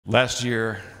Last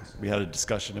year, we had a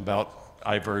discussion about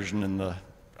iVersion and the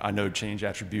inode change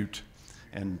attribute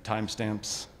and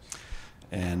timestamps.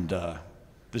 And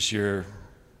this year,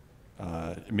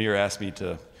 Amir asked me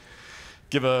to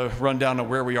give a rundown of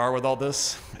where we are with all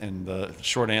this. And the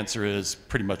short answer is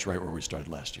pretty much right where we started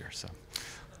last year.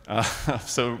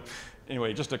 So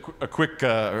anyway, just a quick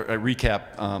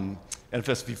recap.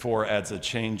 NFS v4 adds a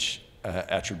change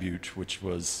attribute, which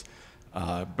was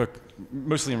but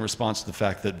mostly in response to the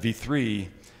fact that v3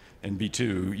 and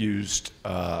v2 used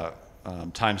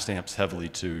timestamps heavily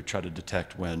to try to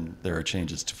detect when there are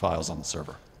changes to files on the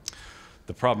server.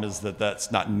 The problem is that that's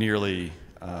not nearly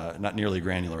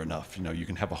granular enough. You know, you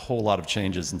can have a whole lot of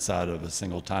changes inside of a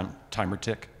single timer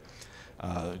tick.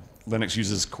 Linux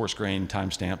uses coarse-grained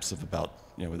timestamps of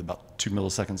about, with about 2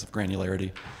 milliseconds of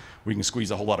granularity. We can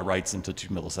squeeze a whole lot of writes into 2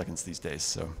 milliseconds these days,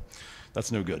 so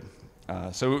that's no good.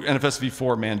 So NFS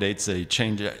v4 mandates a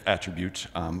change attribute.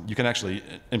 You can actually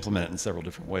implement it in several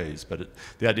different ways, but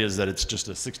the idea is that it's just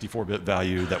a 64-bit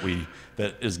value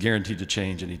that is guaranteed to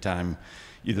change anytime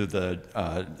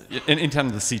anytime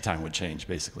the C time would change,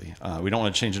 basically. We don't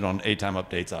want to change it on A time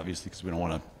updates, obviously, because we don't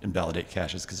want to invalidate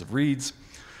caches because of reads.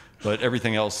 But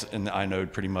everything else in the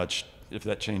inode, pretty much, if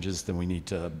that changes, then we need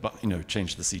to,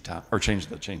 change the C time or change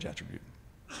the change attribute.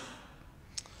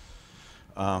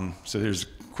 So there's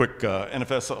quick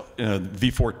NFS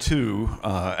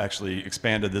v4.2 actually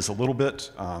expanded this a little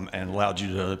bit and allowed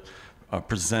you to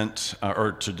present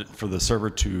for the server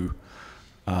to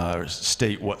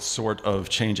state what sort of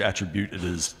change attribute it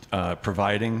is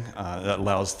providing. That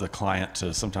allows the client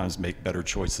to sometimes make better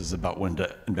choices about when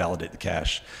to invalidate the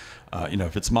cache.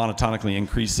 If it's monotonically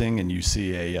increasing and you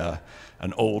see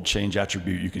an old change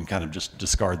attribute, you can kind of just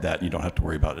discard that and you don't have to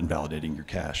worry about invalidating your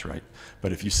cache, right?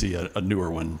 But if you see a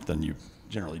newer one, then you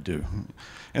generally do.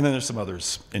 And then there's some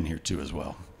others in here too as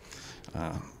well.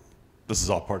 This is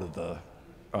all part of the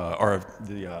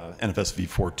NFS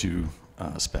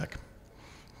v4.2 spec.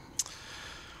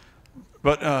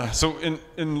 But so in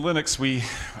Linux, we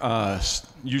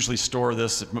usually store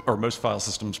this, or most file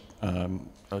systems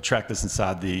track this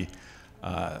inside the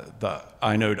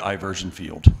inode iVersion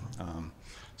field.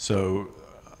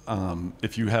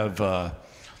 If you have,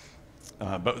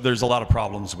 but there's a lot of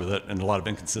problems with it and a lot of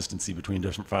inconsistency between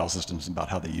different file systems about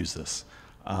how they use this.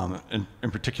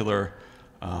 In particular,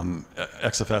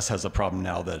 XFS has a problem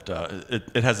now that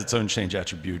it has its own change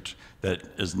attribute that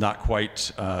is not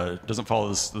quite, doesn't follow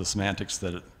the semantics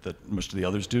that most of the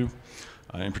others do.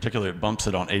 In particular, it bumps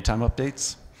it on A time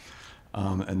updates.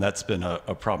 And that's been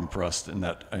a problem for us in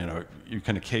that, you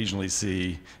can occasionally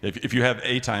see, if you have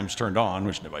A times turned on,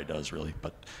 which nobody does really,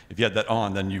 but if you had that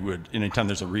on, then you would, anytime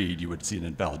there's a read, you would see an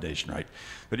invalidation, right?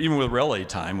 But even with rel A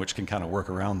time, which can kind of work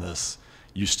around this,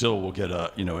 you still will get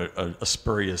a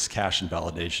spurious cache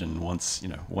invalidation once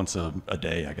a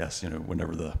day, I guess,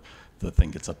 whenever the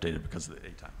thing gets updated because of the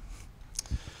A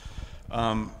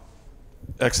time.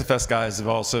 XFS guys have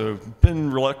also been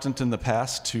reluctant in the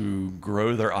past to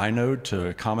grow their inode to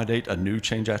accommodate a new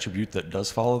change attribute that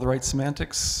does follow the right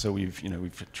semantics. So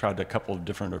we've tried a couple of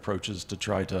different approaches to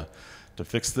try to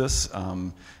fix this.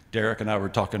 Derek and I were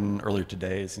talking earlier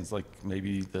today. It seems like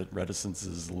maybe the reticence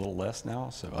is a little less now.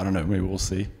 So I don't know. Maybe we'll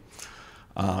see.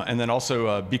 And then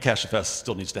also bcachefs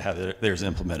still needs to have theirs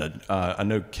implemented. I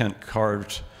know Kent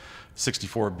carved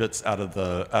 64 bits out of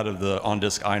the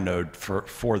on-disk inode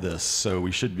for this, so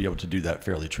we should be able to do that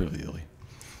fairly trivially.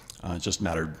 It's just a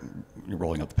matter of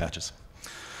rolling up the patches.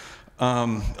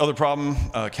 Other problem,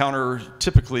 counter,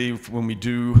 typically when we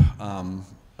do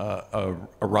a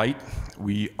write,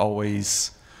 we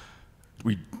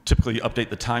typically update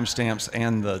the timestamps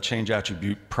and the change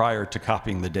attribute prior to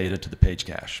copying the data to the page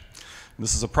cache.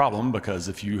 This is a problem because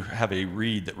if you have a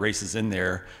read that races in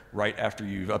there right after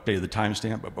you've updated the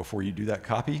timestamp, but before you do that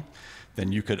copy,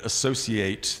 then you could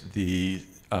associate the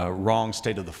wrong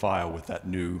state of the file with that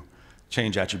new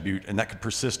change attribute, and that could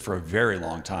persist for a very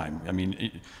long time. I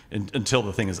mean, until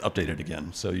the thing is updated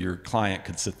again. So your client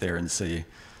could sit there and say,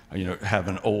 have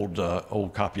an old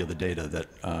copy of the data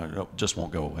that just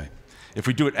won't go away. If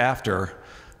we do it after,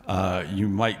 you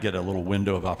might get a little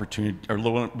window of opportunity or a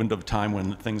little window of time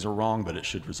when things are wrong, but it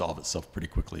should resolve itself pretty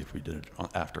quickly if we did it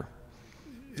after.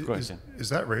 Go ahead, Sam. Is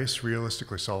that race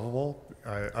realistically solvable?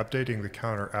 Updating the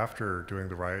counter after doing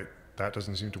the write, that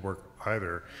doesn't seem to work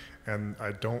either. And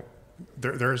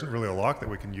there isn't really a lock that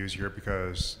we can use here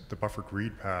because the buffered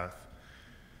read path,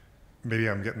 maybe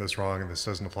I'm getting this wrong and this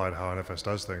doesn't apply to how NFS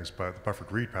does things, but the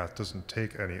buffered read path doesn't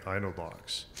take any inode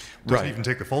locks. It doesn't even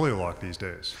take the folio lock these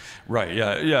days. Right,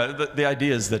 yeah. The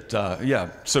idea is that,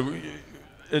 so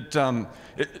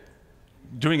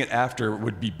doing it after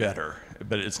would be better.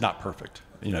 but it's not perfect.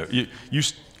 In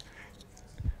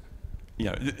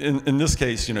this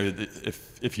case,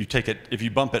 if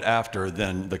you bump it after,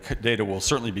 then the data will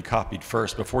certainly be copied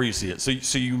first before you see it.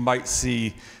 So you might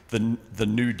see the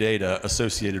new data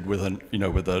associated with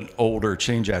an older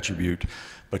change attribute,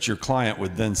 but your client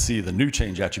would then see the new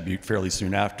change attribute fairly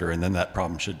soon after, and then that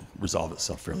problem should resolve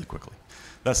itself fairly quickly.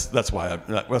 That's why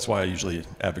I usually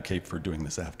advocate for doing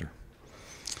this after.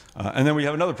 And then we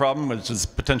have another problem, which is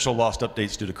potential lost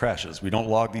updates due to crashes. We don't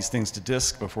log these things to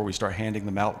disk before we start handing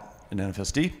them out in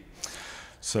NFSD.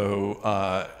 So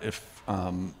if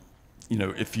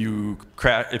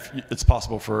it's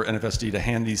possible for NFSD to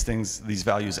hand these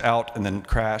values out and then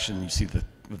crash, and you see the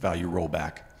value roll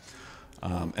back.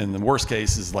 And the worst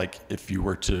case is like if you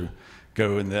were to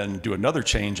go and then do another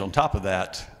change on top of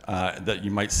that, that you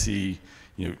might see,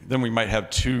 then we might have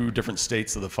two different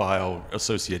states of the file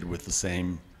associated with the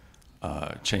same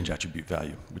change attribute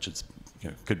value, which is,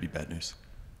 could be bad news.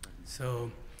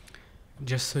 So,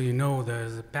 just so you know,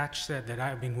 there's a patch set that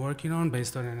I've been working on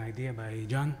based on an idea by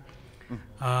John.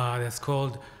 That's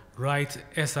called write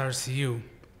SRCU,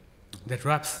 that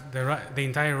wraps the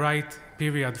entire write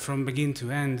period from begin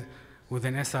to end with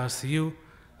an SRCU,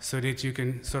 so that you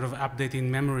can sort of update in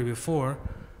memory before,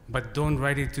 but don't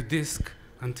write it to disk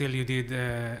until you did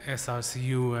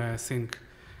SRCU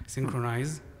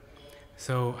synchronize.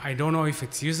 So I don't know if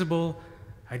it's usable.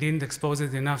 I didn't expose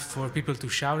it enough for people to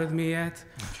shout at me yet,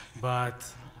 but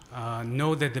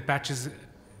know that the patches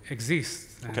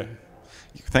exist. Okay,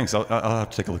 thanks. I'll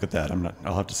have to take a look at that.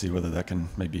 I'll have to see whether that can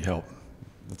maybe help.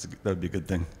 That'd be a good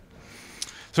thing.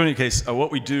 So in any case,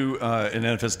 what we do in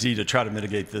NFSD to try to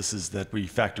mitigate this is that we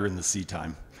factor in the C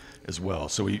time as well.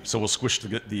 So we'll squish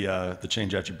the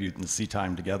change attribute and the C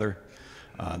time together.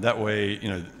 That way,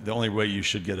 the only way you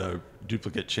should get a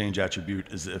duplicate change attribute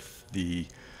is if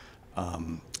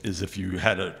you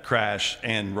had a crash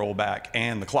and rollback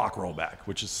and the clock rollback,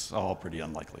 which is all pretty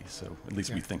unlikely. So at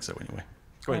least we think so anyway.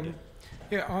 Go ahead, Dave.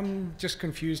 Yeah, I'm just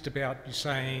confused about you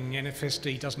saying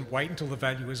NFSD doesn't wait until the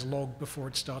value is logged before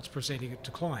it starts presenting it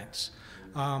to clients.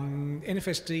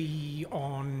 NFSD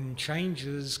on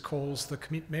changes calls the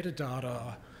commit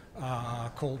metadata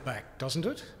callback, doesn't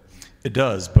it? It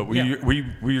does, but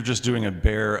we're just doing a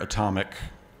bare atomic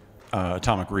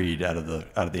read out of the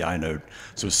inode.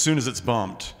 So as soon as it's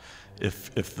bumped,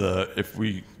 if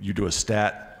you do a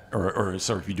stat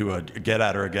if you do a get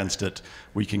attr against it,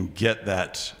 we can get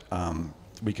that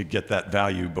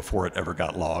value before it ever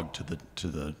got logged to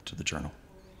the journal.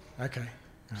 Okay.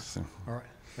 So, all right.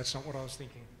 That's not what I was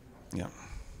thinking. Yeah.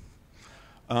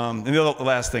 And the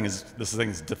last thing is this thing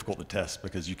is difficult to test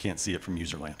because you can't see it from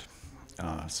userland.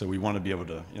 So we want to be able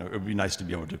to, it would be nice to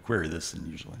be able to query this in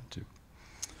userland too.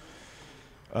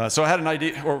 So I had an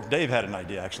idea, or Dave had an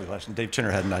idea actually. Dave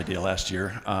Chinner had an idea last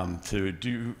year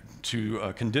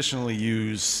to conditionally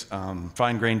use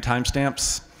fine-grained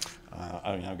timestamps.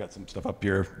 I've got some stuff up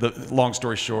here. Long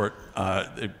story short,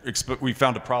 we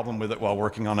found a problem with it while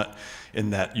working on it,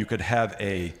 in that you could have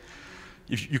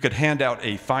you could hand out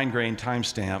a fine-grained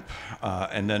timestamp,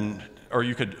 and then, or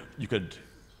you could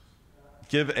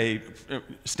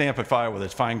stamp a file with a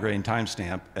fine-grained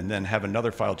timestamp and then have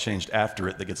another file changed after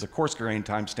it that gets a coarse-grained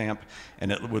timestamp,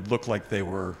 and it would look like they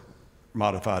were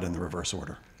modified in the reverse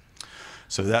order.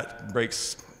 So that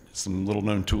breaks some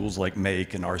little-known tools like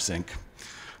make and rsync.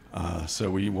 So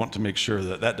we want to make sure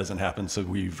that that doesn't happen, so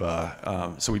we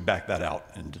backed that out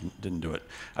and didn't do it.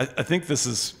 I think this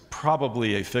is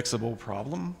probably a fixable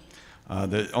problem.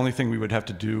 The only thing we would have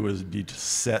to do is be to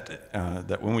set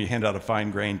that when we hand out a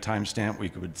fine-grained timestamp, we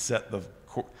could set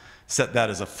that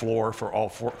as a floor for all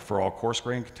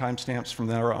coarse-grained timestamps from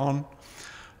there on.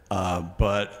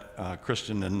 But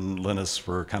Christian and Linus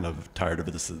were kind of tired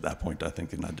of this at that point, I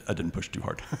think, and I didn't push too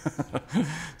hard.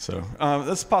 So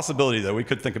that's a possibility, though. We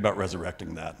could think about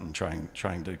resurrecting that and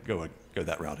trying to go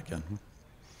that route again.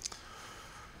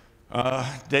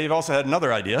 Dave also had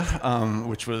another idea,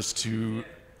 which was to...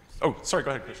 Oh, sorry, go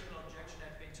ahead, Chris. Objection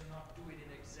had been to not do it in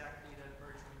exactly that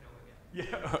merge window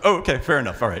again. Yeah. Oh, okay, fair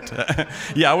enough. All right.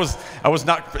 Yeah, I was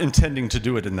not intending to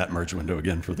do it in that merge window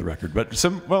again, for the record.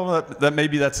 But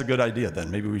maybe that's a good idea then.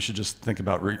 Maybe we should just think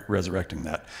about resurrecting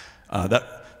that.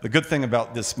 The good thing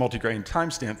about this multi-grain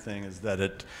timestamp thing is that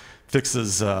it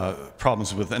fixes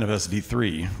problems with NFS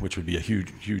v3, which would be a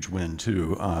huge win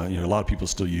too. A lot of people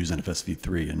still use NFS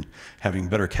v3, and having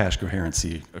better cache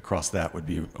coherency across that would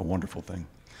be a wonderful thing.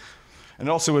 And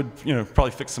it also would,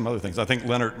 probably fix some other things. I think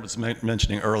Leonard was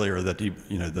mentioning earlier that he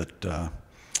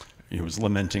was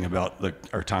lamenting about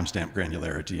our timestamp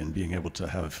granularity, and being able to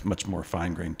have much more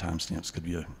fine-grained timestamps could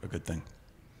be a good thing.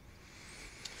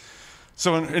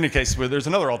 So in any case, there's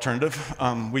another alternative.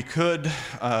 We could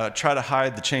try to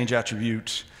hide the change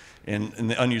attribute in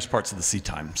the unused parts of the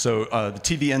CTime. So the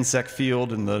TV-nsec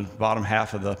field in the bottom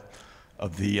half of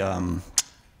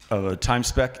a time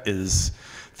spec is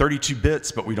 32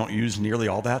 bits, but we don't use nearly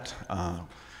all that.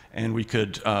 And we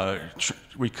could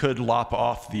lop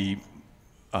off the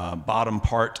bottom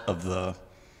part of the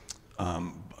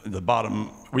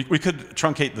bottom. We could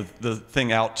truncate the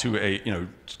thing out to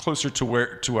closer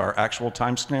to our actual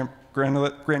timestamp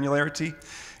granularity,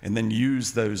 and then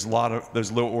use those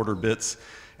low order bits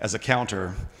as a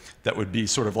counter. That would be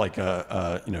sort of like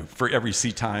for every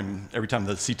time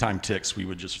the CTime ticks, we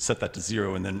would just set that to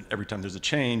 0, and then every time there's a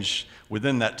change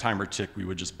within that timer tick, we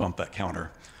would just bump that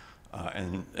counter.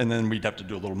 And then we'd have to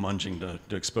do a little munging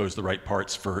to expose the right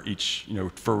parts for each,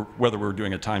 for whether we're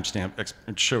doing a timestamp,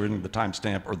 showing the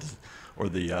timestamp or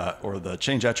the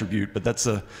change attribute. But that's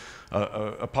a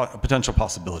potential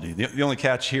possibility. The only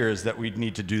catch here is that we'd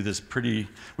need to do this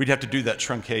we'd have to do that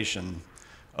truncation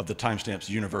of the timestamps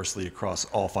universally across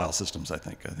all file systems. I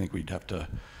think we'd have to,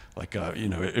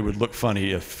 it would look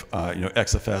funny if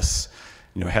XFS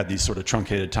had these sort of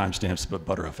truncated timestamps, but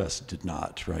ButterFS did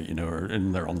not, right?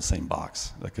 And they're on the same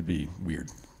box. That could be weird.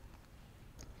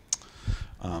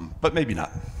 But maybe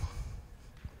not.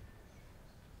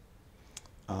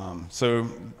 So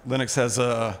Linux has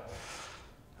a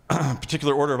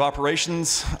particular order of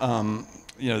operations.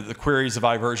 The queries of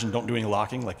iVersion don't do any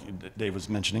locking, like Dave was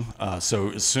mentioning.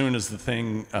 So as soon as the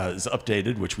thing is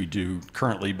updated, which we do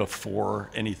currently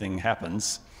before anything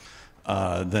happens,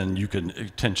 then you can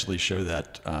potentially show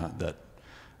that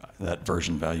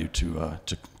version value to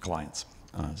clients.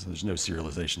 So there's no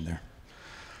serialization there.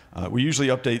 We usually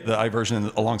update the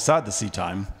iVersion alongside the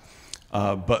CTime,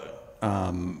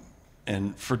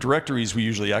 and for directories, we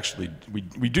usually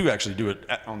we do it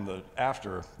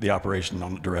after the operation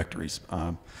on the directories,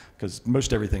 because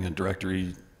most everything in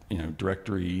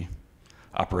directory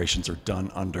operations are done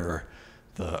under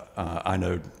the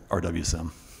inode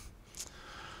RWSM.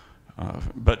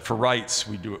 But for writes,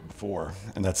 we do it before,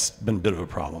 and that's been a bit of a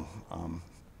problem.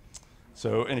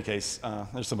 So in any case,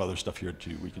 there's some other stuff here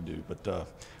too we could do. But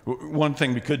one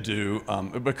thing we could do,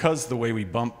 because the way we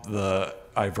bump the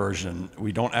iVersion,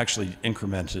 we don't actually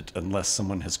increment it unless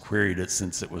someone has queried it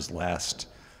since it was last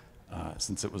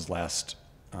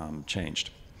changed.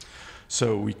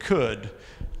 So we could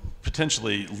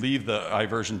potentially leave the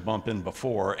iVersion bump in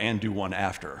before and do one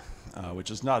after, which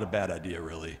is not a bad idea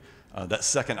really. That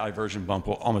second iVersion bump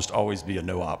will almost always be a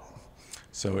no-op,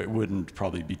 so it wouldn't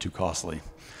probably be too costly.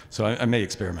 So I may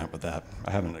experiment with that.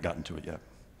 I haven't gotten to it yet.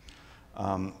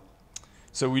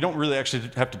 So we don't really actually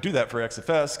have to do that for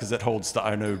XFS because it holds the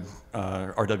inode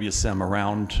RWSM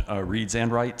around reads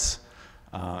and writes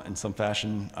in some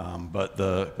fashion, but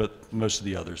most of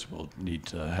the others will need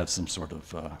to have some sort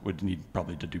of, would need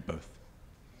probably to do both.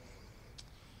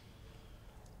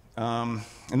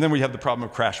 And then we have the problem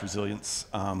of crash resilience.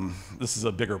 This is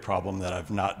a bigger problem that I've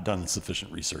not done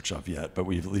sufficient research of yet, but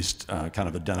we've at least kind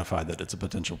of identified that it's a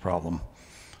potential problem.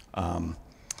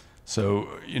 So,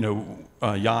 Jan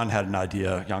Kara had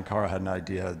an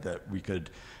idea that we could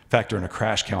factor in a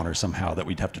crash counter somehow that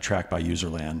we'd have to track by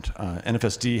userland.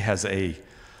 NFSD has a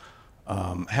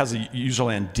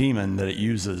userland daemon that it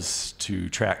uses to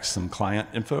track some client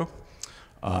info.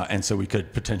 And so we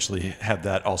could potentially have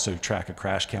that also track a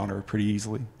crash counter pretty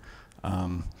easily.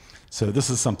 So this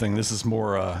is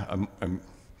more a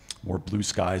more blue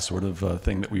sky sort of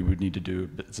thing that we would need to do.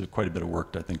 It's quite a bit of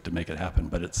work, I think, to make it happen,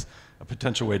 but it's a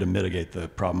potential way to mitigate the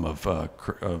problem of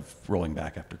rolling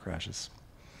back after crashes.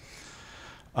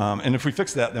 And if we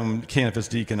fix that, then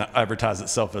KNFSD can advertise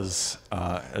itself as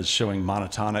showing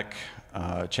monotonic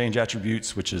change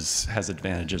attributes, which has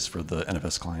advantages for the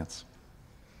NFS clients.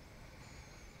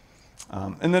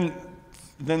 And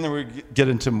then we get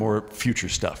into more future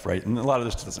stuff, right? And a lot of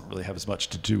this doesn't really have as much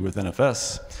to do with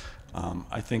NFS.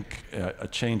 I think a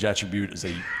change attribute is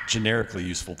a generically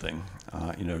useful thing.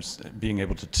 Being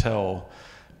able to tell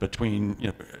between,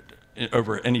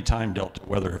 over any time delta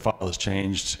whether a file has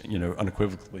changed,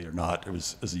 unequivocally or not,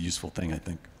 is a useful thing, I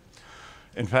think.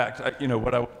 In fact,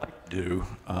 what I would like to do,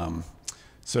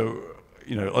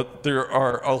 there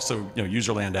are also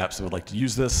userland apps that would like to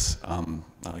use this.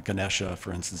 Ganesha,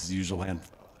 for instance, is a userland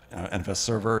NFS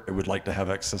server. It would like to have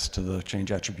access to the change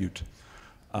attribute.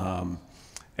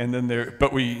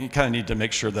 But we kind of need to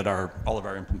make sure that all of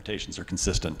our implementations are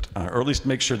consistent, or at least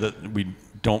make sure that we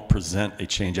don't present a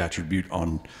change attribute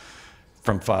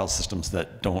from file systems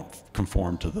that don't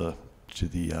conform to the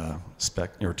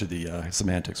spec or to the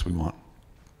semantics we want.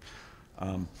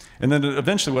 And then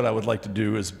eventually what I would like to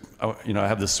do is, you know, I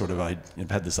have this sort of, I've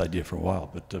had this idea for a while,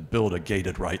 but to build a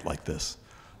gated write like this.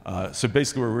 So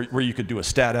basically where you could do a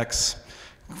statx,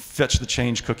 fetch the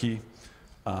change cookie,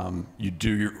 you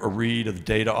do a read of the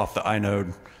data off the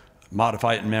inode,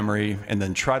 modify it in memory, and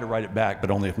then try to write it back,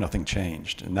 but only if nothing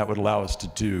changed. And that would allow us to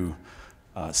do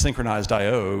synchronized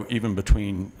I/O even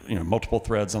between, you know, multiple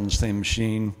threads on the same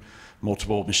machine,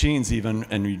 multiple machines even,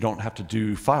 and you don't have to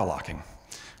do file locking,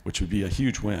 which would be a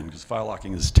huge win because file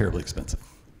locking is terribly expensive.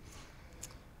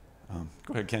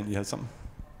 Go ahead, Ken, you had something?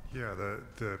 Yeah,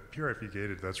 the PRIP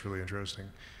gated, that's really interesting.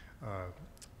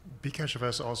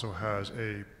 Bcachefs also has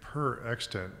a per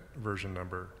extent version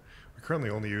number. We currently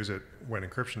only use it when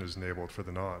encryption is enabled for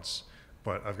the nonce,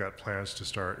 but I've got plans to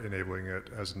start enabling it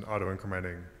as an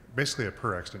auto-incrementing, basically a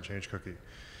per extent change cookie.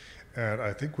 And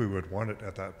I think we would want it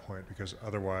at that point because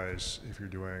otherwise, if you're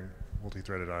doing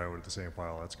multi-threaded I/O with the same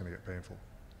file, that's going to get painful.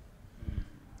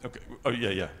 Okay. Oh, yeah,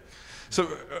 yeah. So,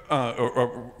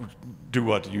 or do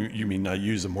what? You mean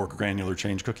use a more granular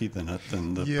change cookie than the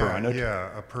per inode?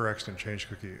 Yeah, a per extent change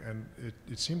cookie. And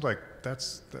it seems like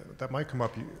that might come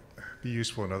up, be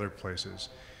useful in other places.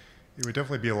 It would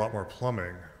definitely be a lot more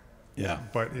plumbing. Yeah.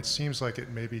 But it seems like it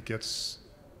maybe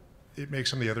it makes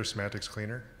some of the other semantics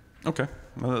cleaner. Okay,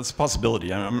 well, that's a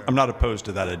possibility. I'm not opposed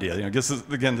to that idea. You know,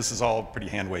 this is all pretty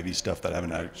hand-wavy stuff that I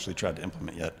haven't actually tried to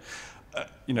implement yet.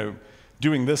 You know,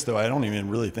 doing this though, I don't even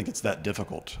really think it's that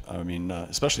difficult. I mean,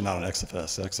 especially not on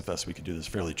XFS. XFS, we could do this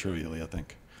fairly trivially, I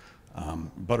think.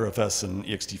 ButterFS and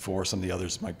ext4, some of the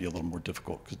others might be a little more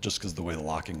difficult just because of the way the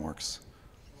locking works.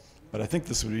 But I think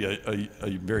this would be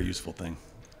a very useful thing.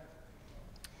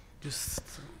 Just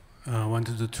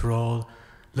wanted to troll.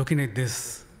 Looking at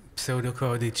this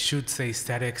pseudocode, it should say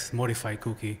statx modify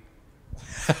cookie.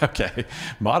 Okay,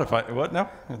 modify what now?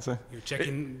 You're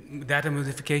checking data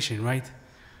modification, right?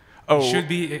 Oh, It should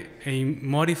be a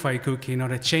modify cookie,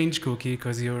 not a change cookie,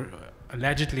 because you're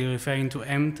allegedly referring to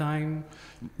M time.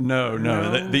 No.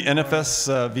 The NFS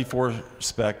v4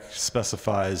 spec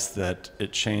specifies that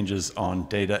it changes on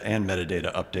data and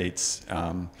metadata updates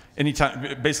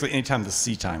basically anytime the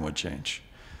C time would change.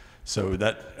 So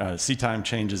that C time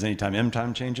changes anytime M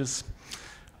time changes,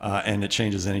 and it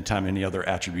changes anytime any other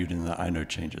attribute in the inode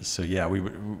changes. So yeah,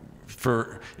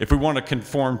 if we want to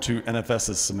conform to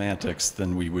NFS's semantics,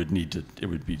 then it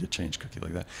would be to change cookie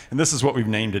like that. And this is what we've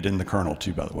named it in the kernel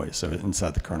too, by the way. So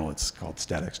inside the kernel, it's called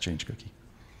statx change cookie.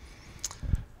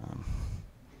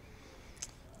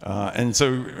 And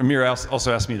so Amir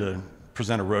also asked me to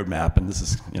present a roadmap, and this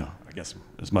is, you know, I guess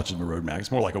as much as a roadmap,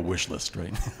 it's more like a wish list,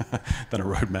 right, than a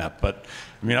roadmap. But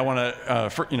I mean, I want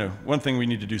to, you know, one thing we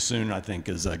need to do soon, I think,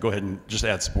 is go ahead and just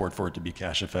add support for it to be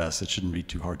Bcachefs. It shouldn't be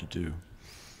too hard to do.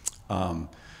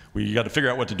 We got to figure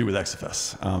out what to do with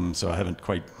XFS. So I haven't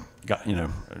quite got, you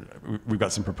know, we've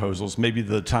got some proposals. Maybe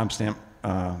the timestamp,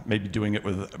 maybe doing it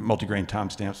with multi-grain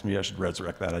timestamps. Maybe I should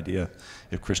resurrect that idea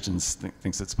if Christians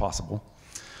thinks it's possible.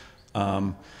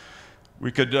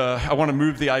 We could, I want to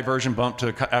move the iVersion bump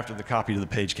to after the copy to the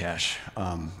page cache,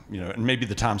 you know, and maybe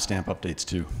the timestamp updates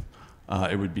too.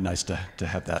 It would be nice to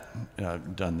have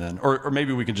that done then. Or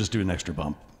maybe we can just do an extra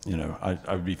bump, you know,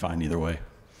 I would be fine either way.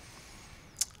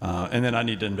 And then I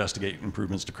need to investigate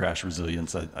improvements to crash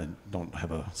resilience. I don't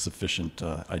have a sufficient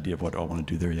idea of what I want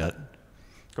to do there yet.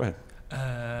 Go ahead.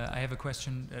 I have a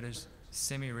question that is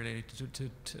semi-related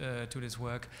to this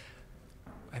work.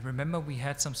 I remember we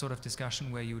had some sort of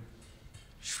discussion where you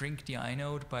shrink the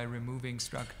inode by removing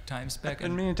struct timespec. I've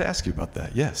been meaning to ask you about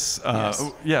that. Yes. Yes.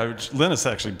 Yeah, Linus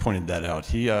actually pointed that out.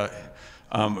 He,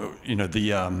 you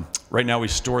know, right now we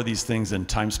store these things in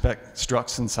timespec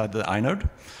structs inside the inode,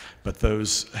 but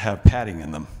those have padding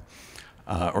in them,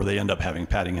 or they end up having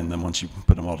padding in them once you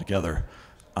put them all together.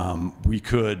 We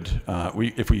could,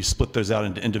 if we split those out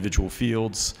into individual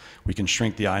fields, we can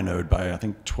shrink the inode by, I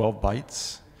think, 12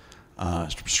 bytes.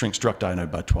 Shrink struct inode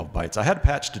by 12 bytes. I had a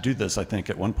patch to do this, I think,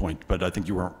 at one point, but I think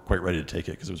you weren't quite ready to take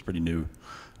it because it was pretty new.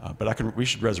 But we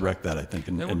should resurrect that, I think,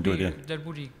 and do it in. That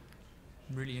would be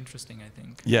really interesting, I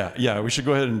think. Yeah, we should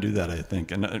go ahead and do that, I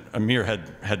think. And Amir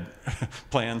had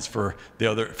plans for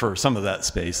some of that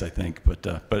space, I think,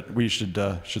 but we should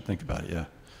think about it. Yeah,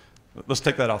 let's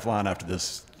take that offline after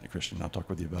this, Christian. I'll talk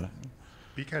with you about it.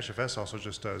 Bcachefs also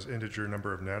just does integer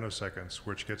number of nanoseconds,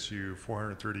 which gets you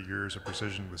 430 years of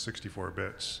precision with 64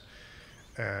 bits.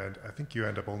 And I think you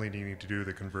end up only needing to do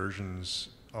the conversions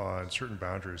on certain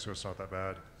boundaries, so it's not that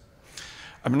bad.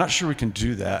 I'm not sure we can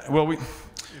do that. Well, we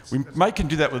might can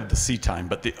do that with the C time,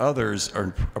 but the others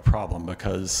are a problem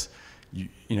because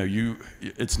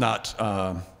it's not,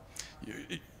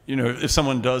 you know, if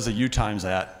someone does a U times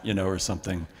at, you know, or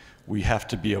something, we have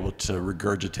to be able to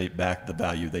regurgitate back the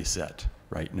value they set,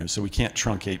 right? So we can't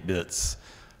truncate bits,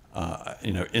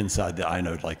 inside the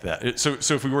inode like that. So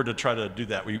if we were to try to do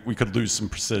that, we could lose some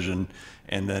precision,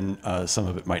 and then some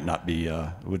of it might not be,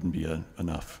 wouldn't be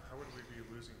enough. How would we be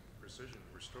losing precision?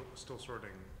 We're still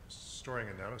storing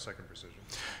a nanosecond precision.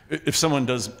 If someone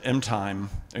does m time,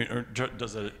 or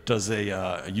does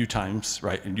a u times,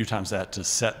 right, and u times that to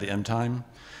set the m time,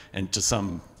 and to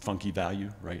some funky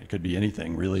value, right? It could be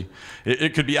anything really.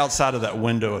 It could be outside of that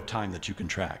window of time that you can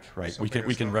track, right? We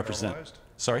can represent. Normalized?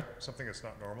 Sorry? Something that's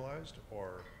not normalized,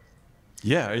 or?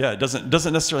 Yeah. It doesn't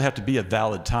necessarily have to be a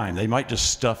valid time. They might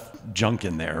just stuff junk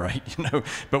in there, right?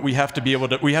 But we have to be able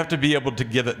to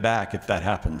give it back if that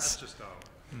happens. That's just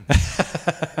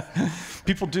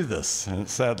People do this,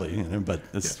 sadly,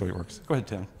 but this is the way it works. Go ahead,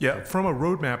 Tim. Yeah, from a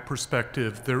roadmap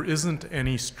perspective, there isn't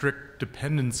any strict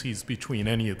dependencies between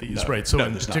any of these, right? So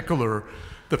in particular,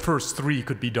 the first three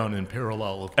could be done in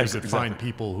parallel if we could find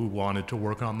people who wanted to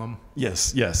work on them.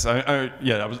 Yes. That's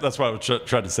what I was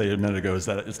trying to say a minute ago, is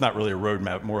that it's not really a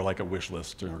roadmap, more like a wish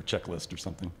list or a checklist or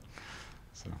something.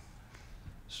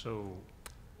 So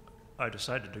I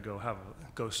decided to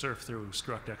go surf through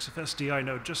struct XFSD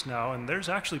inode just now, and there's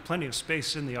actually plenty of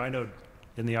space in the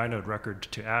inode record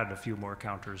to add a few more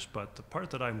counters. But the part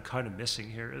that I'm kind of missing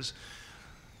here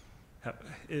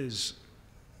is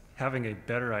having a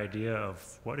better idea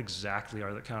of what exactly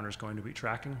are the counters going to be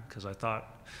tracking. Because at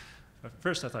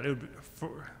first I thought it would be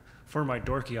for my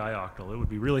dorky ioctl, it would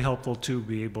be really helpful to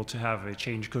be able to have a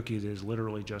change cookie that is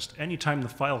literally just anytime the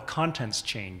file contents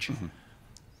change. Mm-hmm.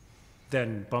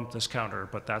 Then bump this counter,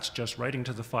 but that's just writing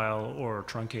to the file or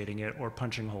truncating it or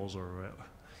punching holes or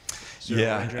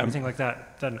anything like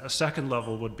that. Then a second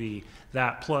level would be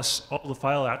that plus all the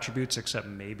file attributes except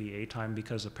maybe a time,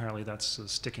 because apparently that's a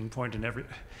sticking point in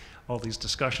all these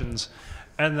discussions.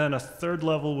 And then a third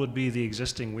level would be the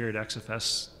existing weird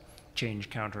XFS change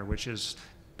counter, which is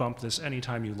bump this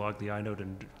anytime you log the inode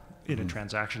in a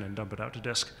transaction and dump it out to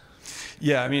disk.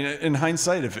 Yeah, I mean, in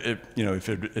hindsight, if it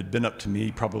had been up to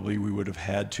me, probably we would have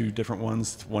had two different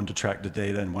ones, one to track the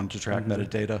data and one to track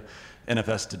metadata.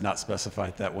 NFS did not specify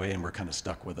it that way, and we're kind of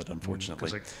stuck with it,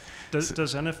 unfortunately. Does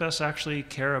NFS actually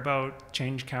care about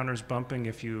change counters bumping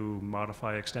if you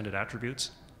modify extended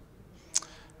attributes?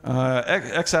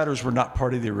 X-adders were not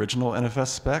part of the original NFS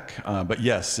spec, but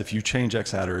yes, if you change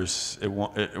X-adders,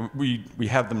 we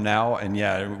have them now, and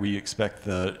yeah, we expect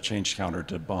the change counter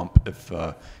to bump if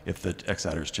the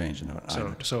X-adders change.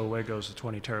 So away goes the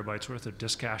 20 terabytes worth of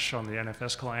disk cache on the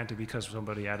NFS client because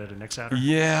somebody added an X-adder?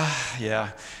 Yeah.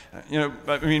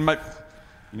 I mean,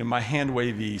 my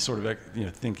hand-wavy sort of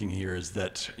thinking here is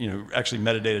that actually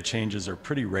metadata changes are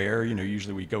pretty rare.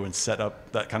 Usually we go and set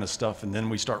up that kind of stuff and then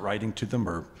we start writing to them,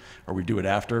 or we do it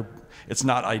after. It's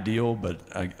not ideal, but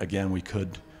again, we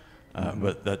could.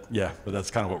 But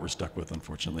that's kind of what we're stuck with,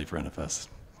 unfortunately, for NFS.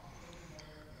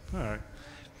 All right.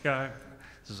 Yeah.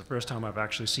 This is the first time I've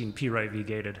actually seen pwrite v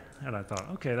gated, and I thought,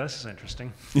 okay, this is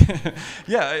interesting.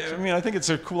 Yeah, I mean, I think it's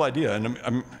a cool idea, and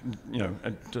I'm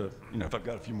if I've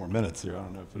got a few more minutes here, I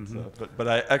don't know if it's, but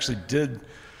I actually did.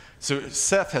 So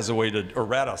Ceph has a way to, or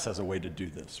Rados has a way to do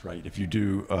this, right? If you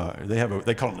do,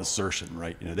 they call it an assertion,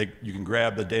 right? You can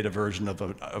grab the data version of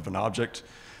an object,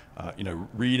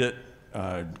 read it,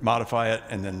 modify it,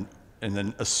 and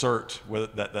then assert whether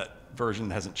that version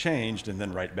hasn't changed, and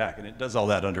then write back, and it does all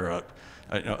that under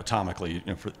atomically,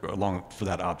 for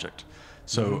that object.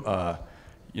 So,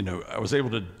 I was able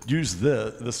to use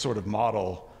this sort of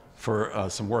model for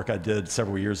some work I did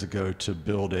several years ago to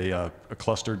build a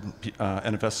clustered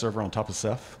NFS server on top of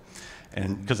Ceph,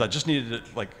 and because I just needed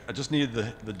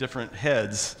the different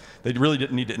heads. They really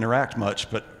didn't need to interact much,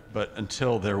 but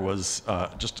until there was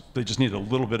they just needed a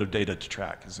little bit of data to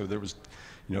track. So there was,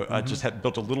 I just had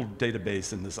built a little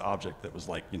database in this object that was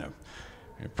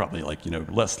probably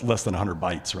less than 100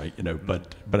 bytes, right?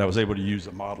 But I was able to use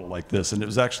a model like this, and it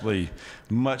was actually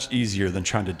much easier than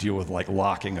trying to deal with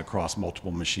locking across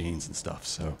multiple machines and stuff.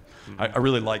 So I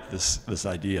really like this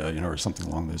idea, or something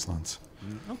along those lines.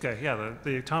 Okay, yeah,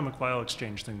 the atomic file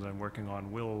exchange thing that I'm working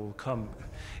on will come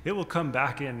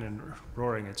back in and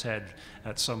roaring its head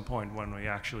at some point when we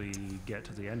actually get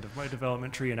to the end of my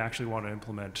development tree and actually want to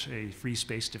implement a free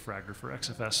space defragger for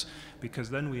XFS,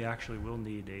 because then we actually will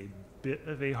need a bit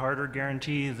of a harder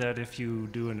guarantee that if you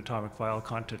do an atomic file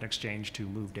content exchange to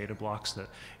move data blocks, that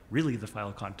really the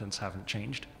file contents haven't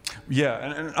changed. Yeah,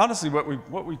 and honestly,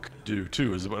 what we could do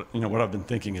too is what I've been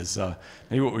thinking is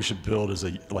maybe what we should build is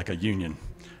a union,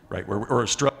 right? Or a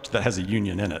struct that has a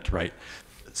union in it, right?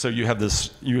 So you have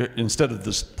this. Instead of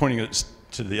this pointing it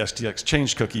to the STX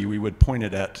change cookie, we would point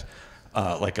it at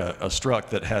like a struct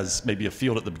that has maybe a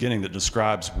field at the beginning that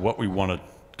describes what we want to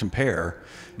compare,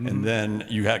 and then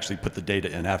you actually put the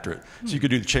data in after it. So you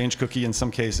could do the change cookie in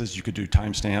some cases. You could do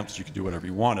timestamps. You could do whatever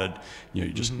you wanted. You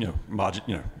just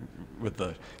with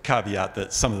the caveat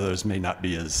that some of those may not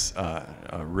be as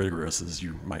rigorous as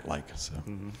you might like. So.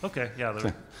 Okay, yeah.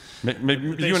 So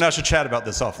maybe you and I should chat about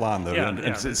this offline though,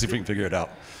 and see if we can figure it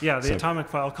out. Yeah, the atomic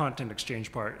file content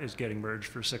exchange part is getting merged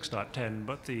for 6.10,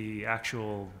 but the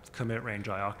actual commit range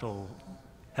ioctl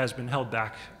has been held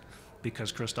back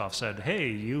because Christoph said, hey,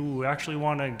 you actually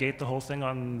want to gate the whole thing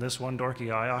on this one dorky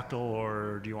ioctl,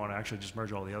 or do you want to actually just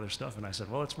merge all the other stuff? And I said,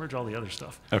 well, let's merge all the other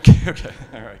stuff. Okay,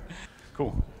 all right,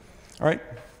 cool. All right,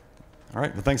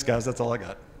 well, thanks, guys. That's all I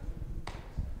got.